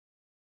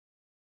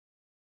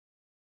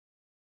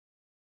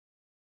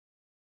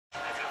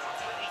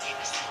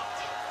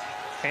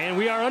And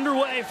we are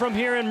underway from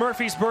here in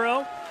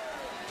Murfreesboro.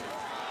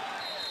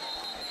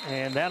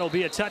 And that'll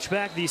be a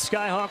touchback. The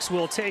Skyhawks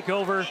will take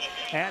over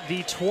at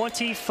the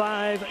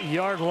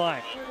 25-yard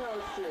line.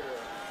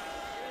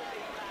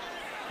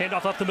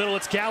 Handoff up the middle,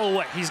 it's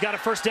Galloway. He's got a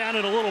first down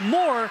and a little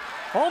more,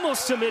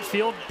 almost to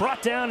midfield.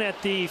 Brought down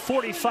at the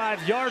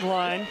 45-yard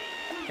line.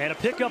 And a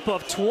pickup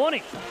of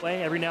 20.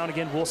 Every now and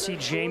again, we'll see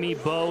Jamie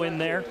Bowe in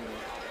there.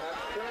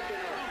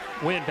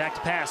 Wynn back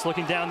to pass,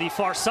 looking down the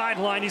far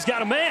sideline. He's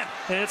got a man,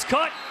 and it's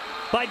caught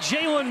by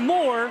Jalen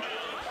Moore.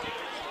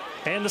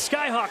 And the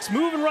Skyhawks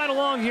moving right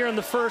along here in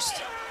the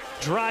first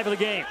drive of the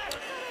game.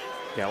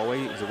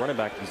 Galloway is a running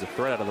back. He's a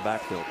threat out of the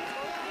backfield.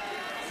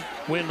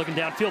 Wynn looking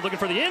downfield, looking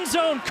for the end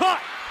zone.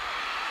 Caught.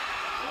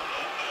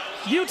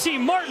 UT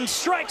Martin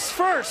strikes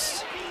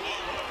first.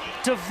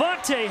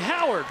 Devontae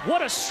Howard,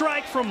 what a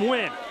strike from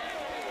Wynn.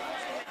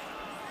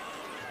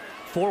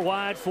 4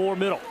 wide, 4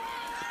 middle.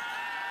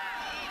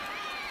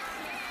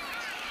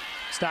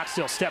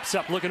 Stockstill steps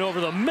up, looking over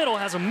the middle,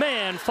 has a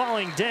man.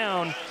 Falling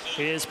down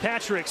is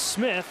Patrick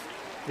Smith,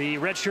 the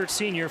redshirt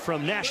senior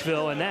from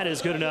Nashville, and that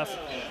is good enough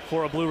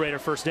for a Blue Raider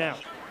first down.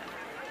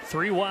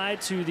 3 wide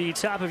to the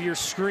top of your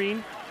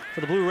screen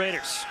for the Blue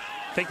Raiders.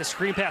 Fake the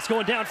screen pass,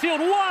 going downfield,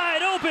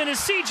 wide open is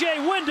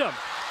C.J. Wyndham,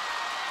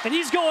 and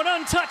he's going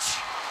untouched.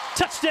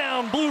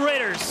 Touchdown, Blue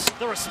Raiders.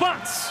 The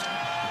response.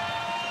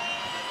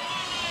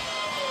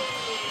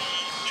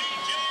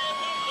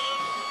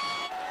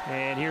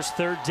 And here's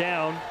third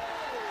down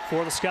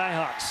for the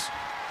Skyhawks.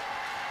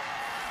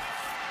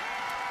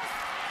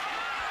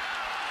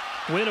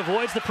 Wynn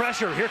avoids the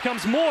pressure. Here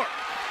comes Moore.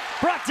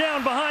 Brought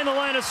down behind the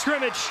line of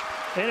scrimmage.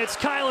 And it's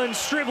Kylan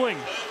Stribling.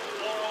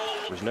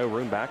 There's no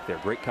room back there.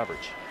 Great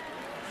coverage.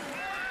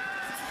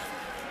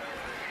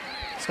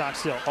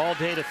 Stockstill all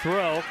day to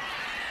throw.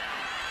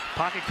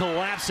 Pocket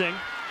collapsing,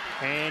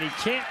 and he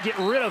can't get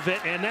rid of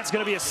it, and that's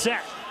going to be a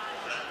sack.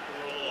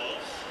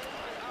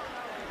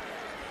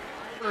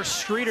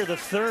 Streeter, the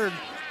third,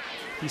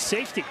 the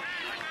safety,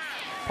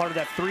 part of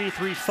that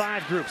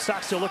 3-3-5 group.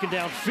 Stockstill looking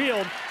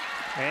downfield,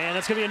 and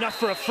that's going to be enough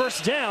for a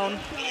first down.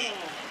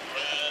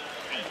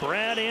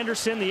 Brad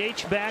Anderson, the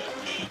H-back,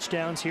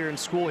 touchdowns here in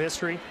school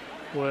history,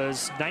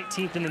 was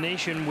 19th in the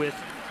nation with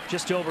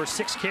just over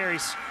 6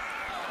 carries.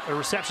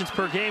 Receptions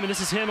per game, and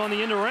this is him on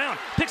the end around.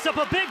 Picks up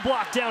a big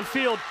block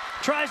downfield,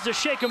 tries to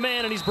shake a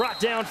man, and he's brought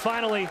down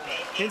finally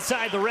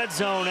inside the red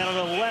zone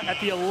at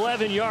the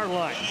 11-yard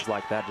line.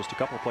 Like that just a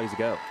couple of plays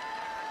ago.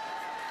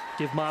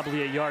 Give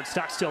Mobley a yard.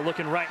 Stockstill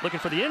looking right,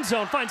 looking for the end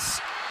zone. Finds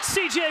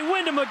C.J.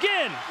 Wyndham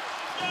again.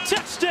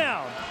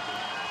 Touchdown.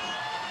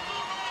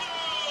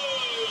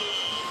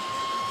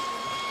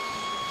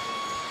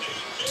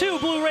 Two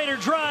Blue Raider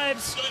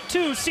drives,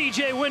 2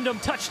 C.J. Wyndham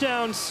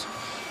touchdowns.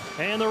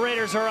 And the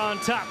Raiders are on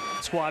top.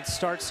 Squad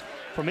starts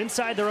from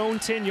inside their own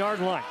 10-yard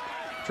line.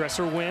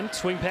 Dresser Wynn,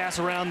 swing pass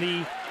around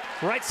the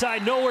right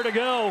side, nowhere to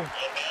go.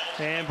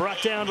 And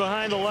brought down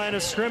behind the line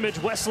of scrimmage,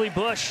 Wesley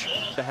Bush.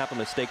 To have a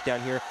mistake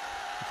down here.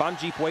 If I'm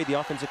Jeep Wade, the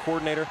offensive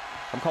coordinator,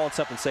 I'm calling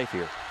something safe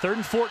here. 3rd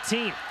and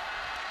 14.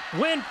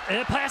 Wynn,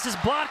 and the pass is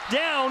blocked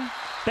down,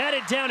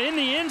 batted down in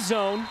the end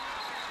zone.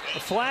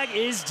 The flag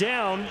is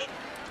down.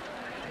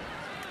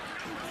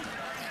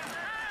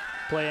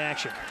 Play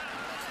action.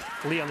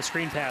 Lee on the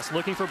screen pass,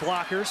 looking for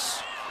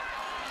blockers.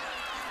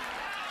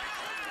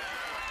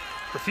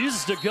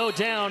 Refuses to go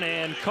down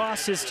and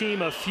costs his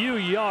team a few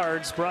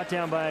yards. Brought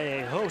down by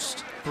a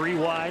host. 3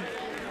 wide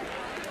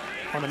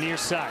on the near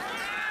side.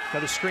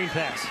 Another screen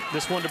pass.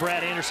 This one to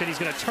Brad Anderson. He's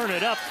going to turn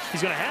it up.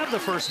 He's going to have the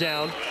first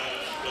down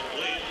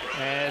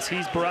as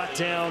he's brought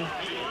down.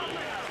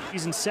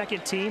 He's in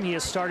second team. He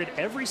has started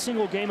every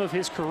single game of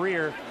his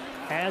career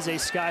as a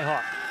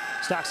Skyhawk.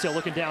 Stockstill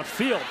looking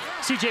downfield.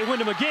 C.J.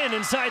 Wyndham again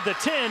inside the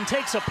 10,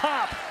 takes a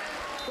pop,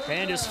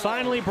 and is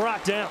finally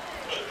brought down.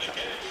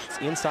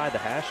 Inside the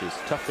hashes,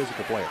 tough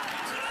physical player.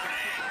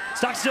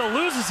 Stockstill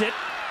loses it,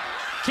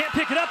 can't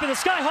pick it up, and the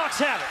Skyhawks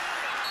have it.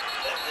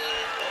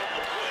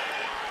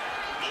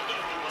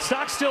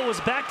 Stockstill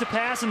was back to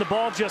pass, and the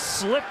ball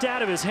just slipped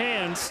out of his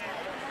hands.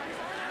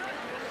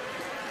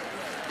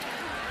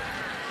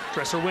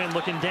 Dresser Wynn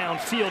looking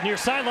downfield, near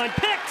sideline,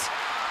 picked!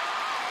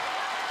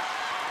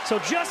 So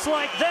just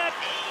like that,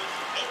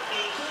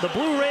 the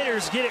Blue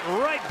Raiders get it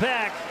right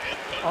back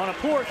on a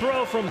poor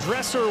throw from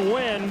Dresser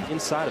Wynn.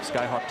 Inside of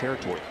Skyhawk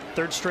territory.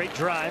 3rd straight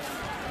drive.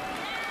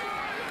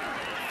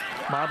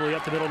 Mobley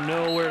up the middle,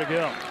 nowhere to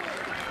go.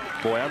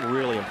 Boy, I'm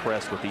really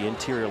impressed with the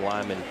interior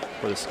linemen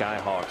for the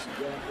Skyhawks.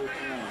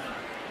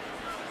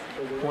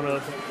 One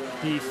of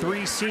the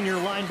 3 senior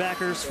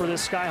linebackers for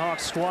this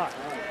Skyhawks squad.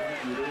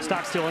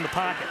 Stockstill in the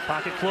pocket,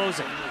 pocket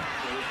closing.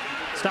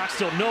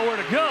 Stockstill nowhere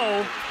to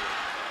go.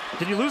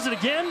 Did he lose it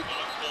again?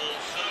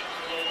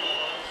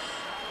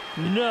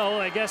 No,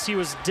 I guess he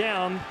was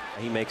down.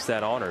 He makes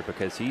that honor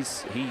because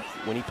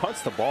when he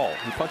punts the ball,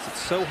 he punts it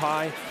so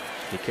high,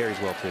 he carries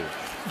well too.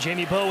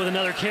 Jamie Bowe with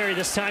another carry.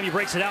 This time he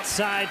breaks it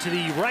outside to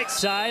the right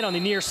side on the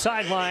near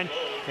sideline.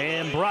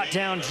 and brought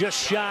down just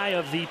shy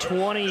of the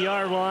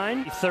 20-yard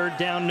line. Third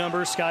down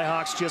number,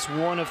 Skyhawks just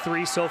 1 of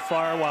 3 so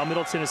far, while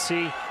Middle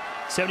Tennessee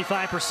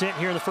 75%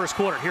 here in the first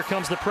quarter. Here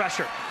comes the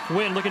pressure.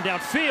 Wynn looking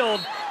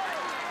downfield.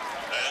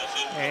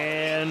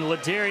 And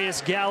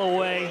Ladarius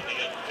Galloway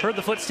heard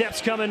the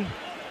footsteps coming.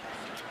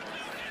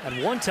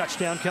 And 1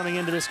 touchdown coming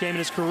into this game in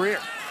his career.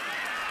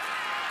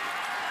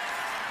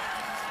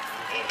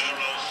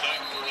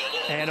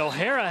 And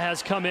O'Hara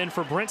has come in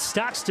for Brent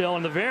Stockstill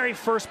in the very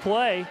first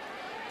play.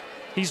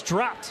 He's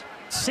dropped.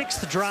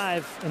 6th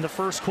drive in the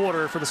first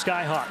quarter for the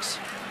Skyhawks.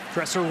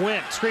 Dresser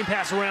Wynn, screen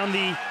pass around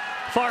the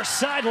far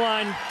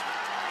sideline.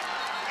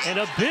 And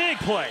a big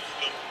play.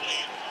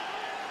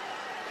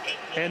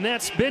 And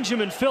that's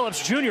Benjamin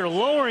Phillips Jr.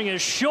 lowering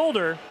his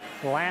shoulder.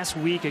 Last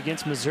week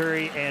against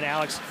Missouri. And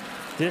Alex,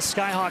 this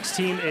Skyhawks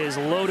team is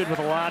loaded with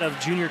a lot of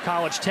junior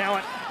college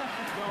talent,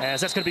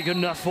 as that's going to be good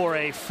enough for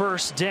a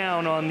first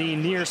down on the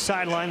near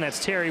sideline.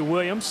 That's Terry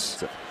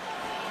Williams.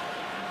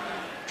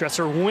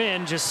 Dresser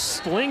Wynn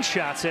just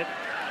slingshots it,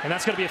 and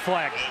that's going to be a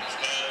flag.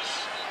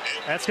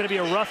 That's going to be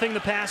a roughing the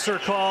passer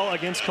call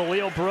against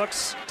Khalil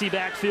Brooks.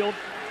 Backfield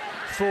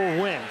for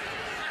Wynn.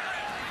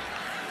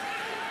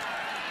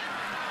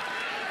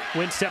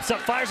 Wynn steps up,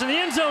 fires in the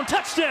end zone,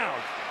 touchdown!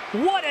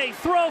 What a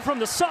throw from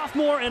the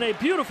sophomore and a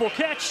beautiful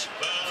catch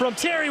from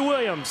Terry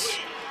Williams.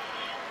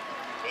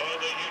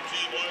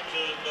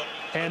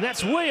 And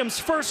that's Williams'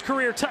 first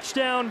career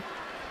touchdown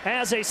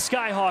as a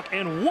Skyhawk.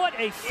 And what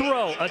a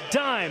throw, a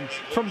dime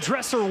from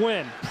Dresser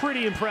Wynn.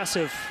 Pretty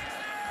impressive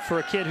for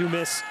a kid who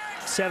missed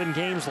 7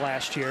 games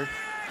last year,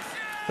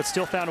 but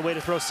still found a way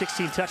to throw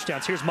 16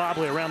 touchdowns. Here's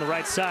Mobley around the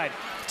right side.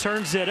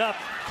 Turns it up,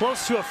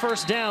 close to a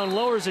first down,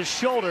 lowers his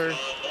shoulder.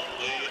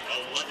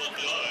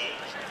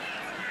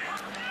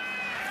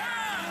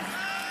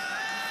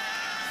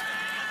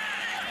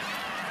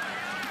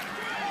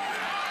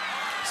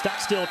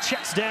 Stockstill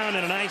checks down,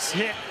 and a nice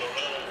hit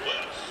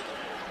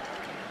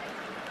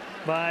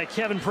by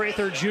Kevin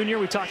Prather Jr.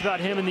 We talked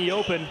about him in the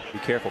open. Be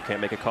careful, can't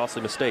make a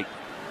costly mistake.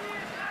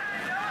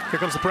 Here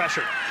comes the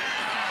pressure.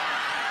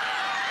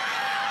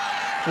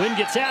 Wynn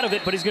gets out of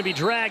it, but he's going to be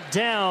dragged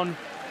down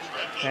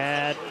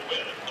at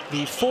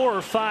the 4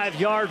 or 5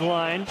 yard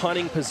line.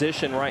 Punting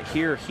position right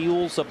here,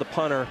 heels of the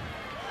punter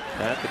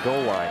at the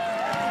goal line.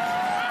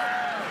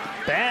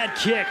 Bad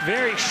kick,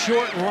 very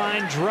short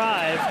line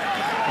drive.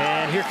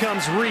 And here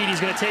comes Reed. He's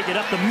going to take it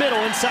up the middle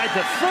inside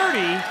the 30.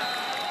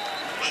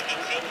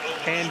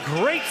 And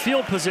great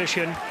field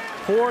position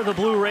for the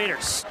Blue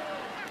Raiders.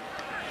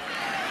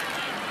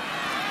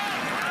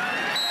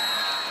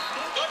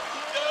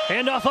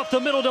 Handoff up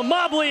the middle to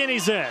Mobley, and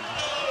he's in.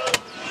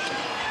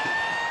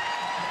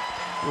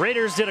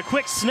 Raiders did a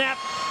quick snap.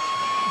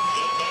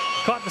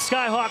 Caught the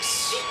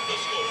Skyhawks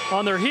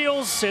on their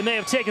heels, and they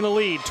have taken the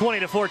lead,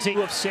 20-14.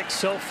 2 of 6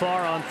 so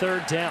far on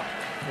third down.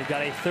 They've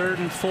got a 3rd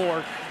and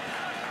 4.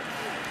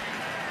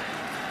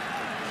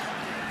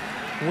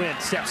 Wynn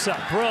steps up,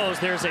 throws,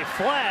 there's a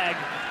flag,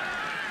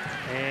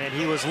 and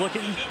he was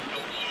looking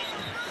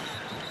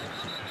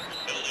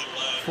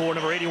for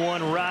number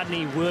 81,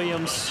 Rodney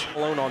Williams.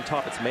 Alone on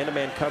top, it's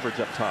man-to-man coverage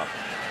up top.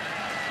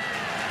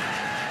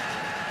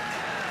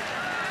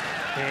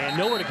 And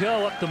nowhere to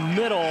go up the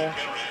middle.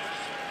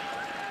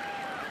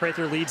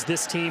 Prather leads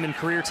this team in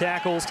career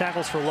tackles,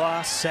 tackles for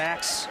loss,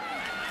 sacks.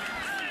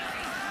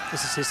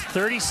 This is his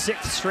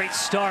 36th straight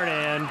start,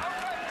 and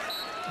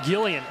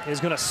Gillian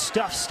is going to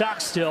stuff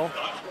Stockstill.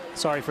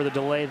 Sorry for the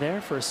delay there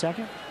for a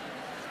second.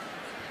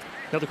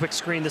 Another quick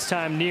screen, this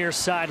time near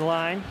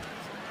sideline.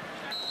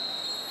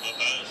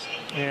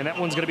 And that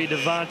one's going to be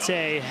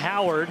Devontae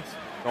Howard.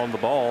 On the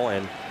ball,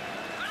 and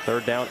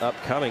 3rd down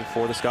upcoming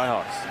for the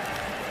Skyhawks.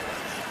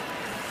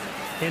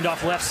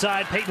 Handoff left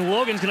side, Peyton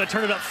Logan's going to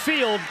turn it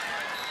upfield.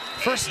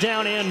 First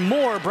down and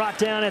more, brought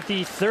down at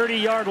the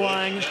 30-yard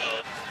line.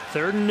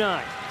 3rd and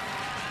 9.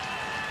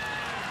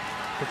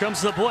 Here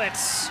comes the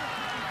blitz.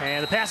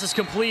 And the pass is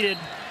completed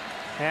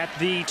at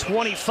the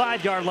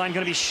 25-yard line.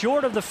 Going to be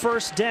short of the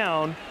first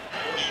down.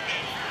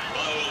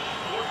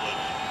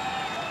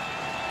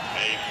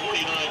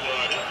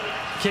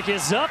 Kick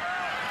is up.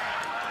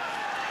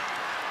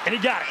 And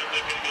he got it.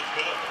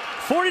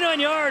 49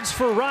 yards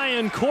for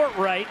Ryan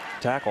Courtright.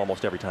 Tackle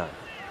almost every time.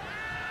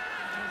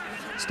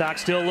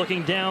 Stockstill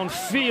looking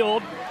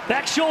downfield.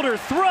 Back shoulder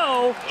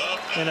throw.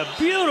 And a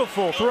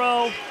beautiful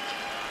throw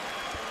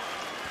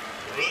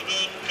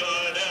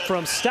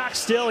from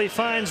Stockstill. He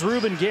finds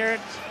Reuben Garrett.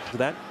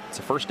 That, it's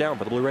a first down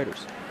for the Blue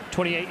Raiders.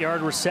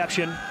 28-yard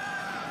reception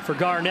for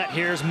Garnett.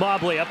 Here's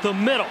Mobley up the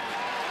middle.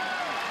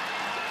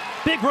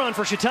 Big run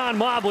for Shaitan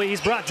Mobley.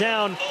 He's brought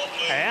down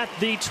at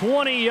the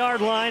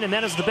 20-yard line, and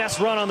that is the best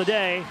run on the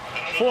day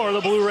for the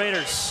Blue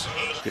Raiders.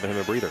 Giving him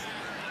a breather.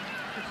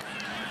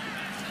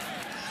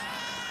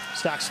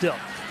 Stockstill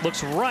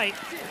looks right.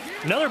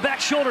 Another back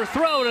shoulder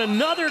throw, and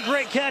another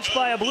great catch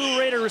by a Blue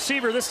Raider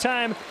receiver. This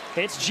time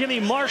it's Jimmy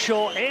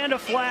Marshall, and a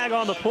flag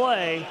on the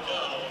play.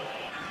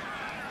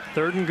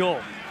 3rd and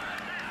goal.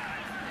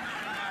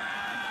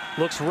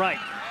 Looks right.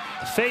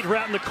 The fade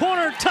route in the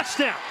corner,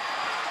 touchdown.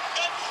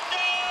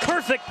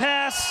 Perfect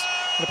pass,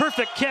 the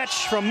perfect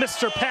catch from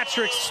Mr.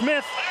 Patrick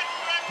Smith,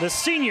 the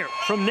senior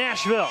from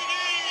Nashville.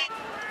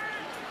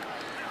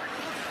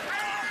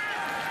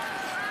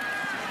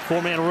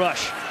 Four-man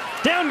rush.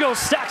 Down goes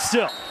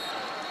Stockstill.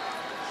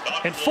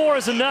 And 4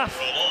 is enough.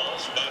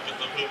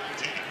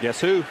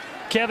 Guess who?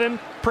 Kevin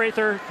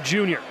Prather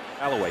Jr.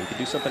 Galloway. He can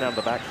do something out of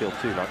the backfield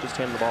too, not just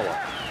hand the ball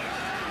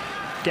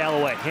off.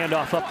 Galloway,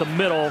 handoff up the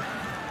middle,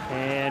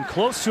 and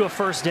close to a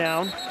first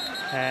down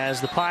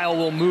as the pile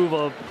will move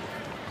a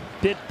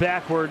bit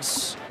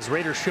backwards as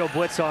Raiders show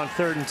blitz on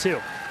 3rd and 2.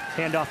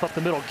 Handoff up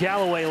the middle.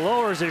 Galloway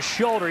lowers his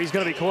shoulder. He's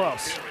going to be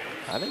close.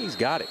 I think he's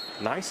got it.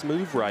 Nice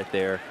move right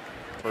there.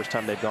 First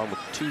time they've gone with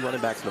 2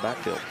 running backs in the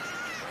backfield.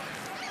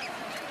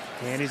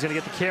 And he's going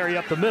to get the carry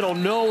up the middle.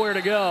 Nowhere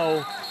to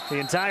go. The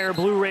entire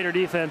Blue Raider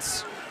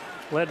defense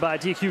led by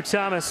DQ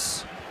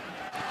Thomas.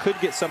 Could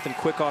get something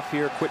quick off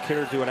here. Quick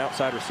hitter to an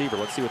outside receiver.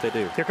 Let's see what they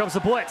do. Here comes the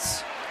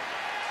blitz.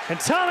 And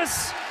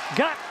Thomas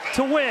got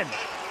to win.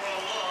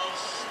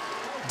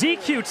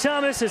 DQ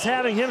Thomas is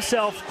having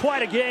himself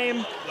quite a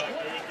game.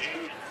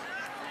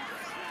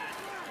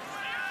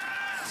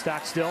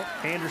 Stockstill,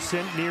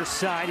 Anderson near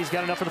side. He's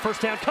got enough for the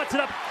first down. Cuts it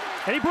up,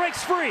 and he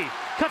breaks free.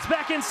 Cuts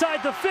back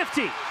inside the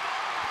 50,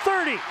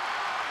 30,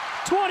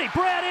 20.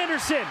 Brad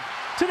Anderson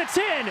to the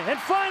 10, and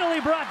finally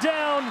brought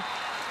down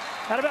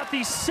at about the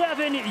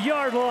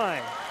 7-yard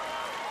line.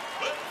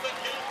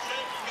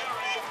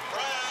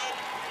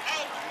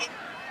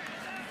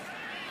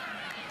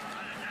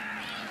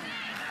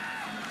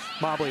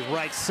 Mobley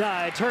right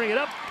side, turning it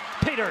up.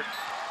 Pay dirt.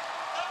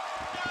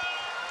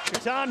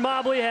 John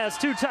Mobley has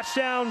 2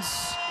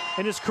 touchdowns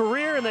in his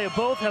career, and they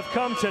both have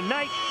come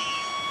tonight.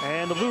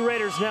 And the Blue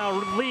Raiders now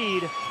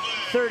lead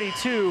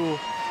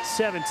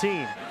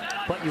 32-17.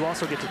 But you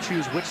also get to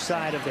choose which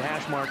side of the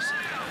hash marks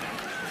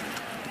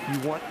you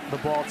want the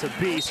ball to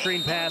be.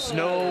 Screen pass,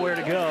 nowhere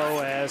to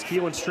go as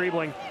Keelan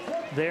Strebling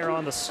there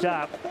on the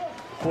stop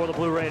for the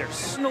Blue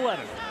Raiders.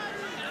 11.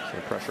 So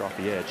pressure off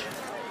the edge.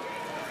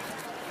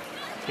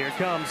 Here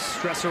comes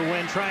Stresser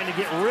Wynn trying to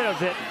get rid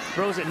of it.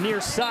 Throws it near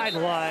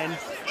sideline.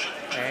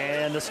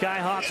 And the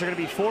Skyhawks are going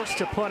to be forced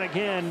to punt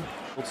again.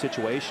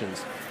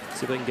 Situations.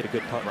 See if they can get a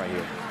good punt right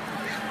here.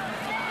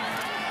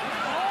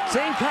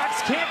 Zane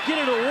Cox can't get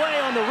it away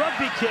on the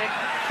rugby kick.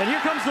 And here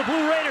comes the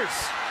Blue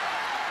Raiders.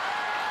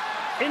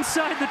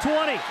 Inside the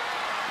 20.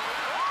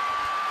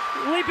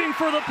 Leaping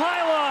for the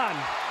pylon.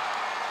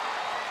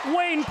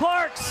 Wayne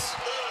Parks.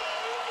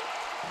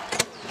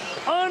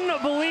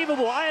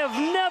 Unbelievable. I have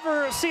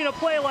never seen a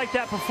play like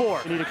that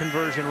before. We need a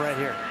conversion right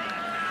here.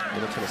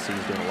 Middle Tennessee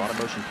is doing a lot of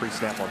motion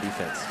pre-snap on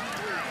defense.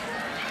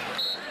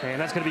 And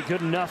that's going to be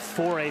good enough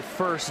for a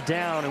first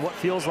down. And what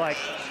feels like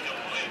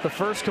the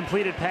first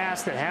completed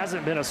pass that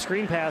hasn't been a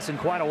screen pass in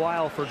quite a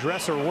while for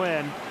Dresser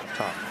Wynn.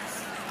 Top.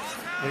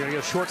 They're going to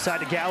go short side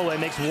to Galloway.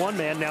 Makes 1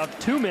 man. Now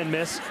 2 men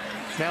miss.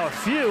 Now a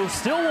few.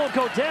 Still won't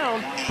go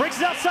down. Breaks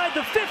it outside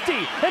the 50.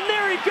 And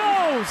there he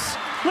goes.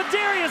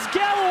 Ladarius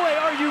Galloway.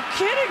 Are you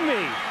kidding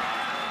me?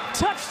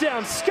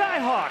 Touchdown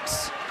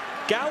Skyhawks.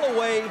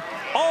 Galloway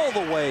all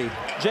the way.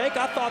 Jake,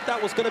 I thought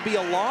that was going to be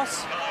a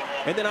loss.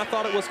 And then I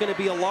thought it was going to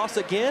be a loss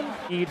again.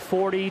 Lead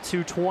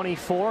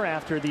 40-24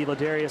 after the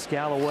Ladarius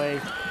Galloway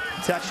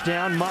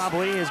touchdown.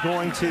 Mobley is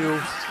going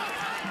to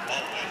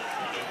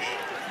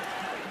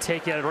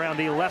take it around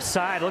the left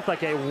side. Looked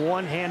like a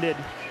one-handed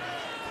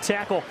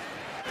tackle.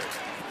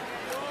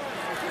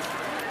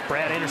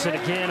 Brad Anderson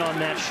again on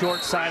that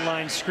short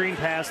sideline screen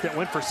pass that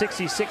went for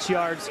 66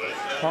 yards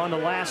on the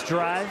last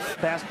drive.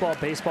 Basketball,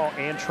 baseball,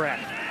 and track.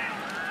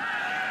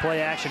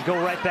 Play action, go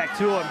right back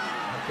to him.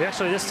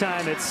 Actually, this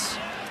time it's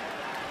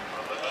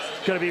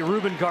going to be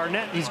Reuben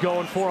Garnett he's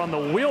going for on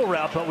the wheel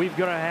route, but we're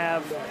going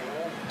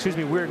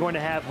to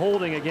have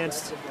holding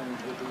against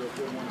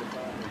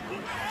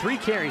 3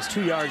 carries,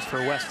 2 yards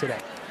for West today.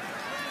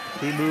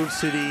 He moves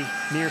to the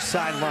near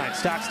sideline.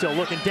 Stockstill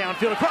looking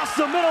downfield across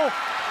the middle.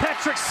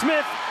 Patrick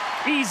Smith,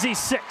 easy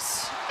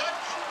 6.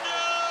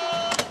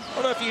 I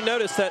don't know if you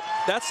noticed that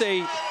that's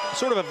a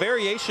sort of a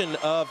variation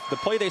of the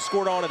play they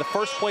scored on in the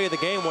first play of the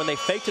game when they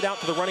faked it out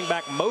to the running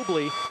back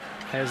Mobley.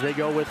 As they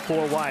go with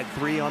 4 wide,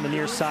 3 on the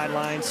near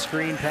sideline,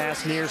 screen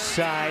pass near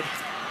side.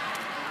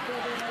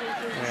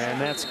 And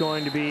that's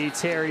going to be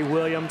Terry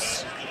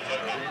Williams.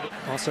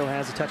 Also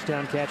has a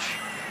touchdown catch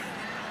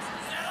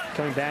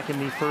coming back in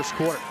the first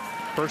quarter.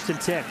 1st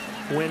and 10.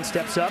 Wynn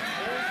steps up.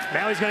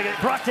 Now he's going to get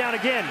brought down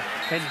again.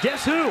 And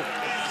guess who?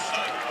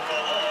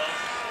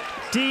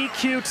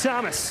 DQ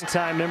Thomas.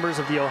 Time members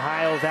of the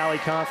Ohio Valley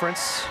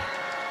Conference.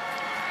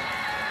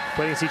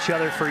 Played against each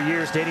other for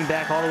years, dating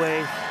back all the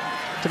way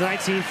to the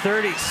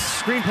 1930s.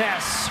 Screen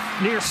pass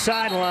near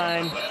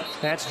sideline.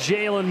 That's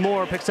Jalen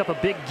Moore. Picks up a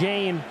big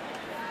gain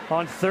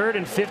on 3rd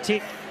and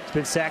 15. He's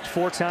been sacked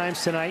 4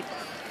 times tonight.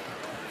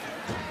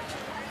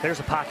 There's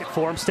a pocket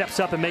for him. Steps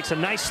up and makes a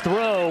nice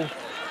throw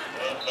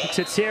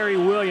to Terry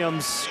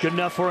Williams. Good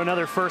enough for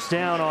another first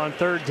down on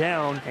 3rd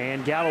down.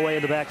 And Galloway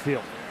in the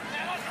backfield.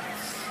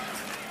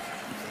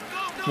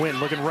 Wynn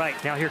looking right.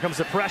 Now here comes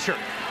the pressure.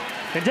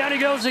 And down he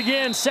goes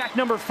again. Sack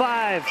number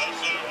 5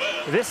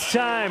 This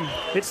time,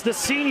 it's the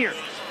senior,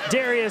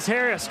 Darius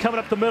Harris, coming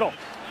up the middle.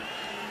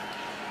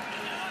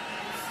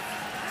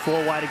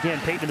 4 wide again,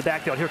 Peyton in the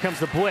backfield. Here comes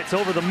the blitz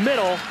over the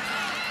middle.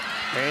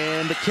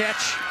 And the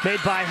catch made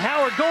by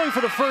Howard, going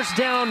for the first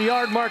down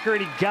yard marker,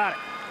 and he got it.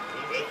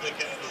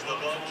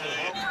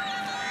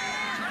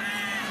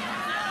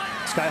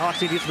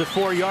 Skyhawks need to get to the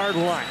 4-yard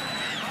line.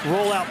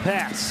 Rollout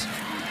pass.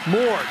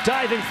 Moore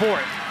diving for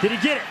it. Did he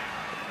get it?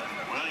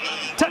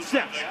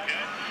 Touchdown.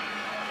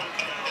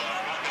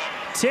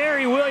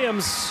 Terry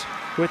Williams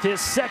with his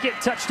second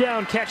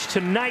touchdown catch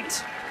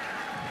tonight.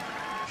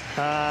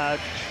 Well,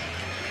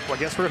 I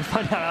guess we're going to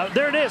find out.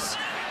 There it is.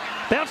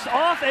 Bounced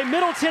off a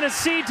Middle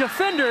Tennessee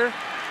defender,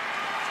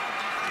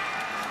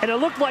 and it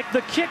looked like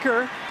the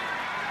kicker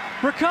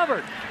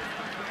recovered.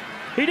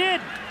 He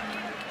did.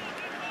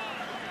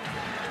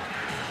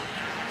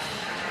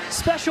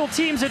 Special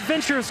teams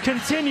adventures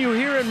continue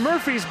here in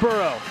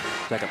Murfreesboro.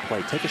 Second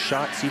play, take a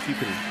shot, see if you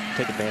can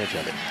take advantage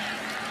of it.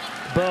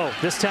 Bo,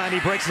 this time he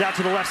breaks it out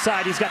to the left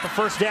side. He's got the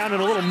first down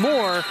and a little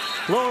more.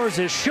 Lowers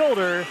his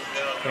shoulder,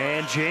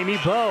 and Jamie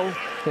Bo,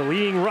 the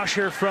leading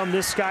rusher from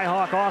this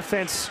Skyhawk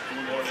offense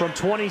from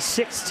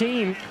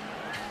 2016.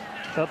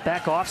 Up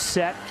back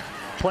offset,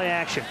 play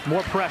action,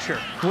 more pressure.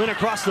 Win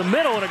across the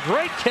middle and a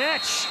great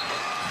catch.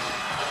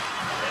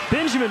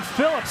 Benjamin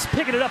Phillips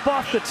picking it up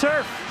off the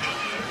turf.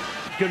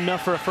 Good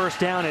enough for a first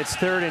down. It's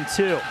 3rd and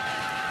 2.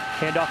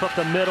 Handoff up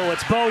the middle.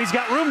 It's Bo. He's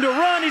got room to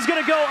run. He's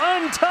going to go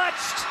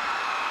untouched.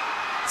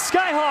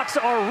 Skyhawks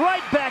are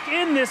right back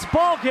in this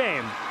ball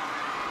game.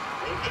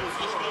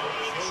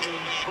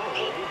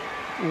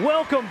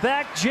 Welcome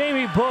back,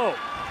 Jamie Bo.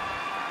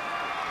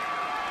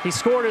 He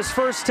scored his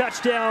first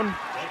touchdown.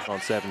 On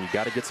 7, you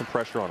got to get some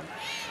pressure on him.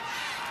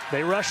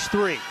 They rush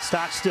 3.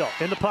 Stock still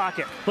in the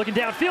pocket. Looking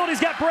downfield, he's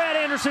got Brad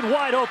Anderson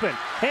wide open.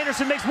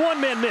 Anderson makes one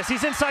man miss.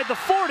 He's inside the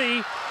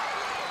 40.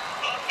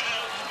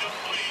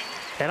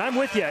 And I'm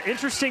with you.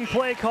 Interesting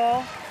play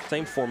call.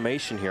 Same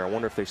formation here. I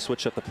wonder if they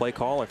switch up the play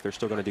call, if they're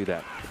still going to do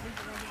that.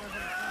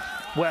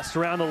 West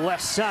around the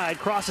left side,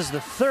 crosses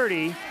the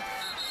 30.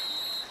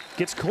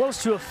 Gets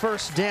close to a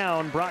first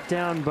down, brought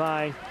down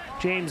by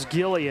James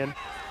Gillian.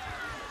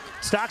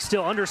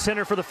 Stockstill under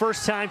center for the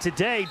first time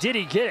today. Did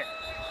he get it?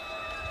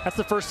 That's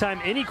the first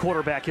time any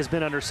quarterback has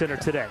been under center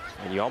today.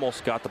 And you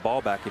almost got the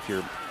ball back if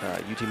you're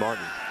UT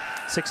Martin.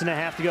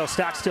 6.5 to go.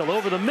 Stockstill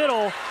over the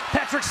middle.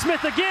 Patrick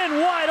Smith again,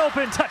 wide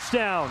open,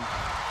 touchdown.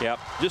 Yep,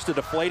 just a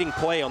deflating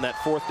play on that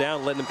 4th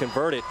down, letting them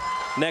convert it.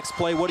 Next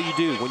play, what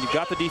do? When you've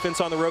got the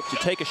defense on the ropes, you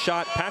take a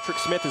shot. Patrick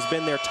Smith has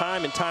been there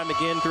time and time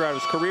again throughout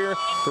his career,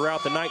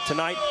 throughout the night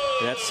tonight.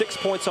 And that's 6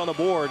 points on the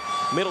board.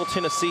 Middle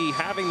Tennessee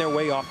having their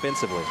way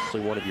offensively.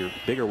 Actually, one of your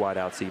bigger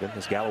wideouts even,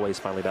 as Galloway's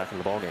finally back in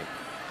the ballgame.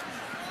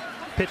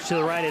 Pitch to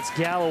the right, it's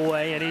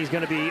Galloway, and he's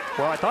going to be,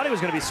 well, I thought he was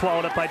going to be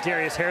swallowed up by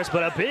Darius Harris,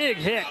 but a big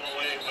hit.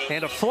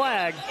 And a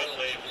flag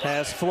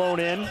has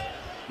flown in.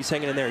 He's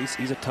hanging in there.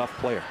 He's a tough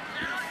player.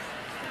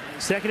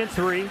 2nd and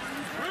 3.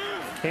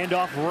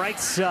 Handoff right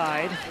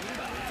side.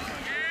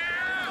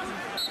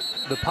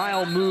 The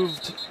pile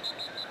moved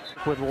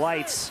with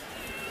lights.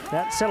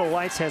 That set of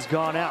lights has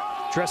gone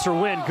out. Dresser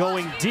Wynn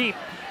going deep,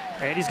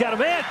 and he's got a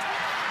man.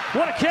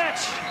 What a catch.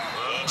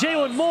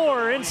 Jalen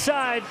Moore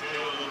inside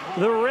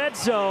the red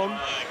zone,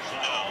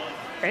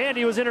 and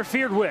he was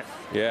interfered with.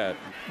 Yeah.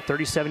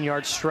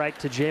 37-yard strike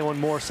to Jalen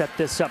Moore set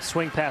this up.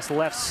 Swing pass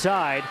left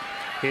side.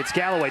 It's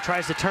Galloway,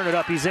 tries to turn it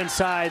up. He's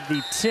inside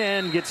the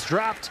 10, gets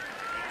dropped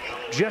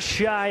just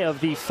shy of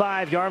the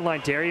 5-yard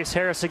line. Darius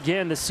Harris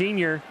again, the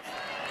senior.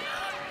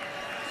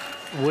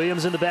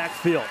 Williams in the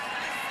backfield.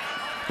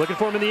 Looking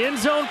for him in the end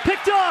zone,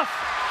 picked off.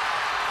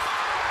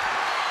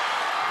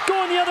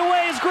 Going the other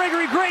way is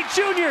Gregory Great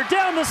Jr.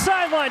 down the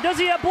sideline. Does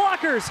he have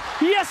blockers?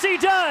 Yes, he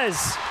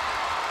does.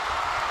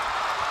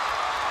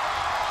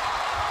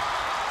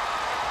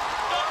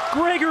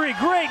 Gregory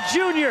Great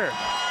Jr.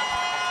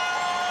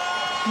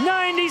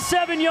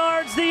 97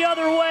 yards the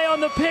other way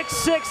on the pick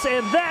 6,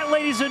 and that,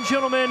 ladies and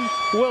gentlemen,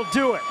 will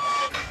do it.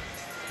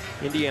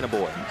 Indiana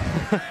boy.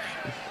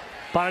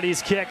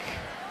 Bonady's kick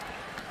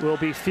will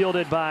be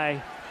fielded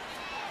by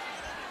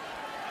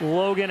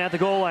Logan at the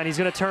goal line. He's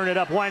going to turn it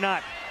up. Why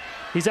not?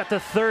 He's at the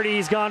 30.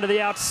 He's gone to the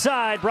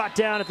outside, brought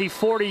down at the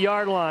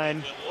 40-yard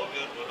line.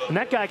 And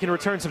that guy can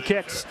return some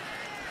kicks.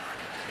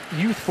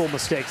 Youthful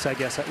mistakes, I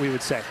guess we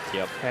would say.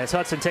 Yep. As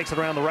Hudson takes it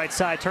around the right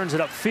side, turns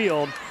it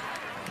upfield.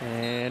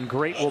 And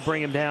Great will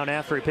bring him down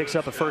after he picks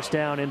up a first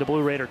down into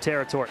Blue Raider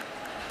territory.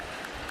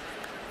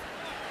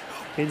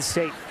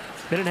 In-state,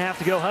 1.5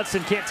 to go.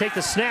 Hudson can't take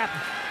the snap,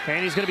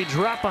 and he's going to be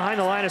dropped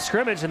behind the line of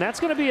scrimmage, and that's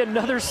going to be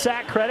another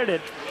sack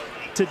credited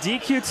to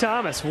DQ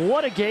Thomas.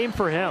 What a game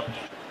for him.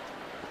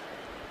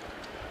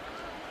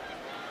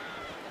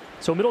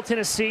 So Middle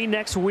Tennessee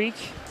next week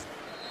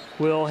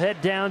will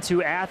head down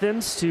to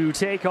Athens to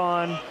take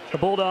on the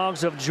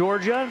Bulldogs of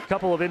Georgia. A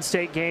couple of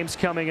in-state games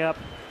coming up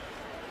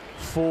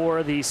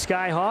for the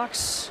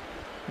Skyhawks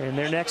in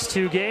their next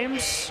 2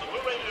 games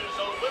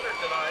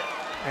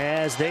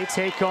as they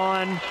take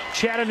on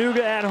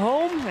Chattanooga at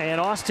home and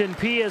Austin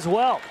Peay as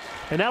well.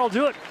 And that'll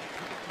do it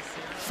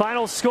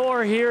Final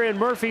score here in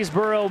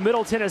Murfreesboro,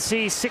 Middle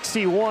Tennessee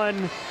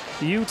 61,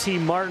 UT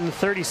Martin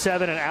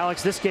 37. And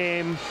Alex, this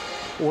game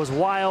was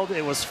wild,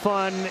 it was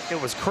fun,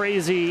 it was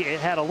crazy,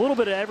 it had a little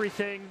bit of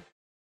everything.